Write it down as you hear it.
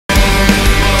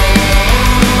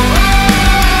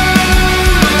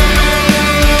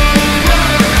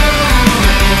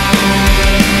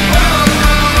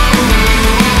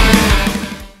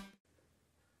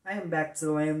back to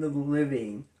the land of the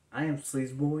living. I am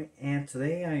Sleezboy, and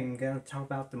today I am going to talk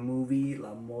about the movie La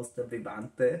Mostra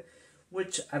Vivante,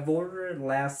 which I've ordered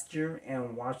last year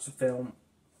and watched the film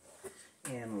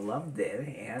and loved it.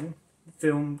 And the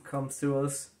film comes to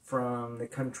us from the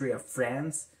country of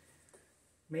France,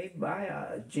 made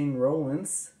by Jean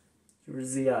Rollins.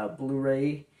 Here's the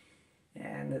Blu-ray,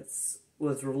 and it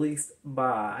was released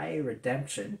by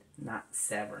Redemption, not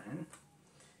Severin.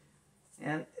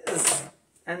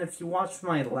 And if you watched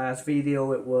my last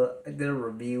video, I did a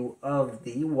review of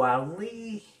the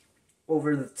wildly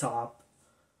over-the-top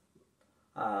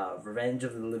Revenge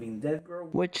of the Living Dead girl,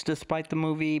 which, despite the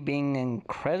movie being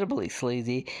incredibly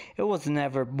sleazy, it was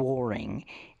never boring.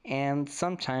 And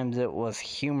sometimes it was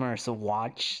humorous to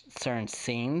watch certain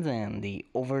scenes and the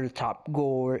over-the-top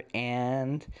gore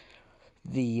and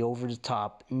the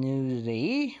over-the-top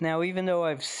nudity. Now, even though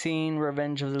I've seen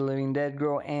Revenge of the Living Dead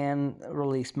girl and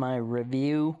released my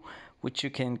review, which you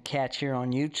can catch here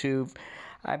on YouTube,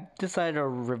 I've decided to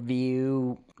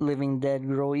review Living Dead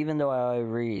girl, even though I've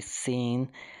already seen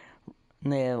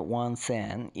it once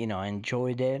and,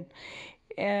 enjoyed it.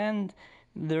 And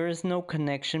there is no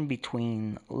connection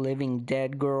between Living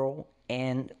Dead girl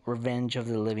and Revenge of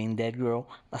the Living Dead girl,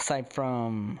 aside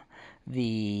from the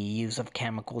use of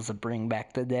chemicals that bring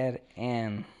back the dead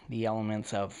and the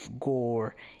elements of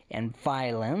gore and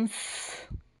violence.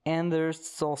 And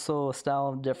there's also a style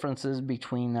of differences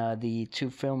between the two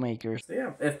filmmakers. So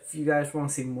yeah, if you guys want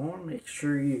to see more, make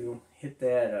sure you hit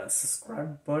that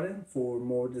subscribe button for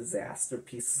more disaster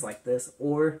pieces like this.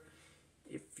 Or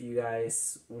if you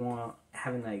guys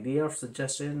have an idea or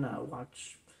suggestion,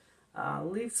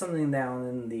 leave something down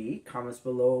in the comments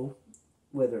below.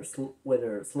 Whether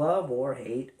it's love or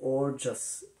hate or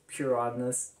just pure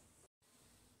oddness.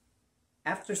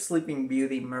 After Sleeping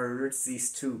Beauty murders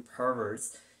these two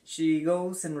perverts, she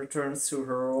goes and returns to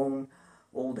her own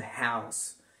old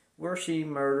house, where she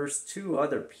murders two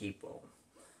other people.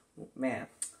 Man,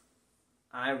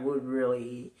 I would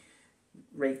really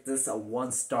rate this a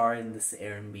 1 star in this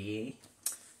Airbnb.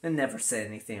 They never said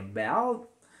anything about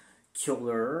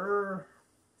killer,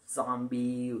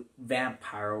 zombie,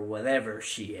 vampire, whatever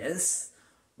she is,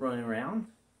 running around.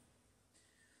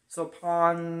 So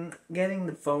upon getting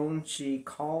the phone, she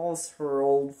calls her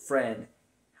old friend.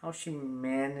 How she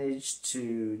managed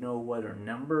to know what her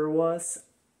number was,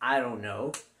 I don't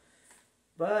know.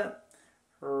 But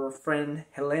her friend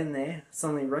Helene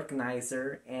suddenly recognizes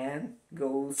her and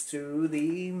goes to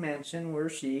the mansion where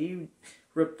she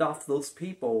ripped off those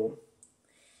people.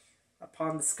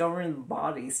 Upon discovering the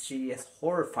bodies, she is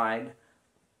horrified,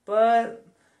 but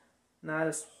not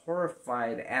as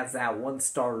horrified as that 1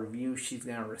 star review she's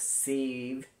going to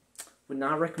receive. Would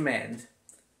not recommend.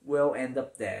 Will end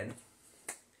up dead.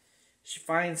 She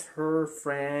finds her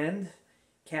friend,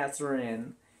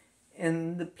 Catherine,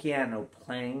 in the piano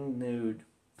playing nude.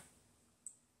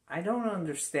 I don't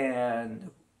understand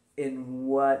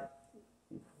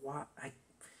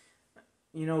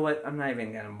you know what, I'm not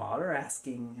even going to bother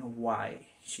asking why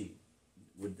she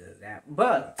would do that.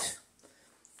 But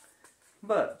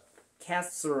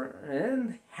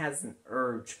Catherine has an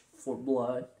urge for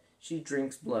blood. She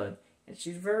drinks blood, and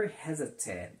she's very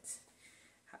hesitant.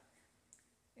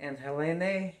 And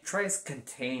Helene tries to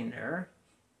contain her,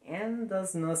 and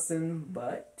does nothing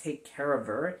but take care of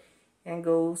her, and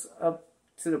goes up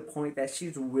to the point that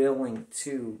she's willing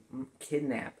to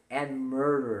kidnap and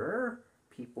murder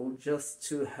people just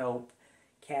to help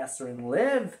Catherine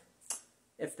live.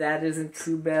 If that isn't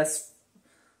true best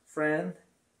friend,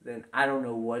 then I don't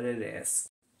know what it is.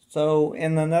 So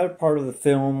in another part of the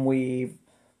film, we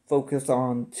focus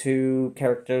on two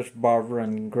characters, Barbara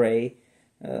and Gray,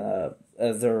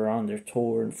 as they're on their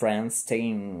tour in France,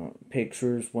 taking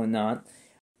pictures, whatnot.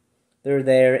 They're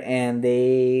there and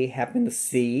they happen to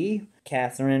see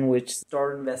Catherine, which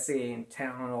started investigating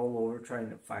town all over,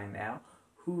 trying to find out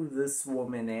who this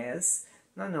woman is,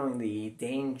 not knowing the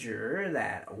danger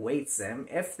that awaits them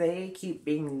if they keep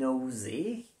being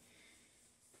nosy.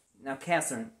 Now,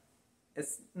 Catherine,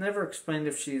 it's never explained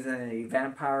if she's a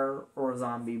vampire or a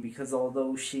zombie, because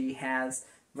although she has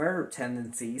murder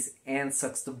tendencies and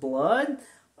sucks the blood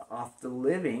off the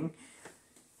living,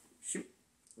 she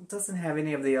doesn't have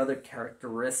any of the other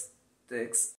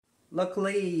characteristics.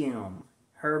 Luckily,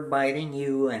 her biting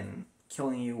you and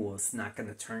killing you was not going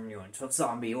to turn you into a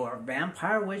zombie or a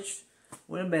vampire, which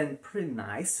would have been pretty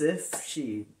nice if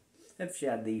she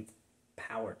had the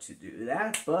power to do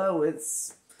that, but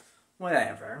it's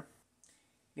whatever.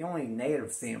 The only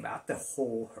negative thing about the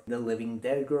Living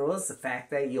Dead girl is the fact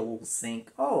that you'll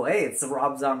think, oh, hey, it's a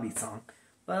Rob Zombie song.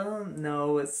 But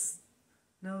no, it's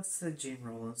a Jean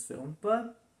Rollins film,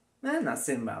 but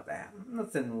Nothing about that.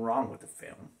 Nothing wrong with the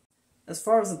film. As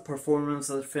far as the performance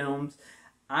of the films,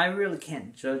 I really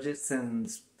can't judge it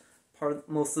since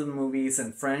most of the movies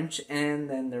in French, and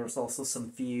then there's also some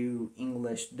few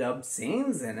English dub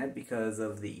scenes in it because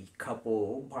of the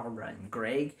couple Barbara and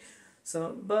Greg.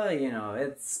 So, but you know,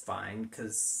 it's fine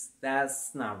because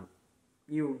that's not,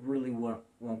 you really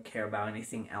won't care about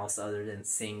anything else other than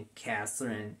seeing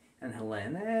Catherine and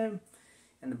Helena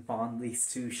and the bond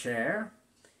these two share,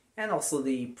 and also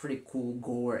the pretty cool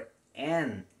gore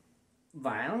and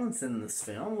violence in this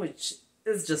film, which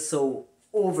is just so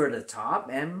over the top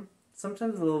and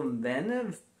sometimes a little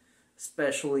inventive,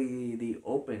 especially the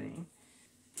opening.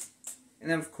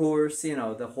 And of course, you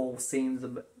know, the whole scenes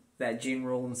that Gene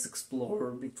Rollins explore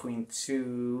between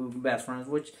two best friends,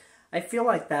 which I feel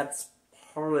like that's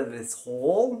part of his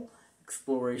whole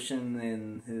exploration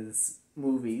in his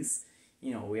movies.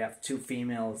 You know, we have two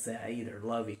females that either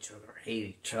love each other or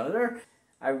hate each other.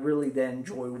 I really did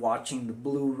enjoy watching the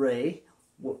Blu-ray,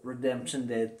 what Redemption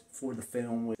did for the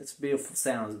film. It's beautiful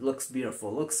sound, it looks beautiful,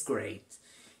 it looks great.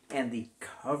 And the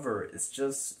cover is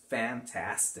just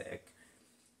fantastic.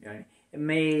 You know, it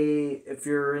may, if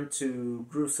you're into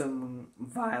gruesome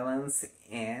violence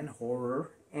and horror,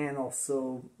 and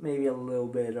also maybe a little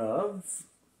bit of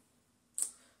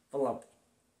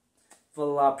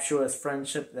voluptuous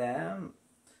friendship there,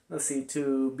 let's see,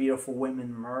 two beautiful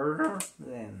women murder,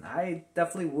 then I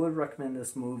definitely would recommend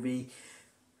this movie.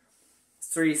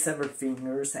 3 severed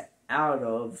fingers out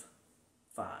of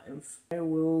 5. I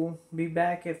will be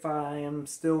back if I am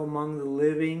still among the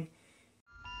living.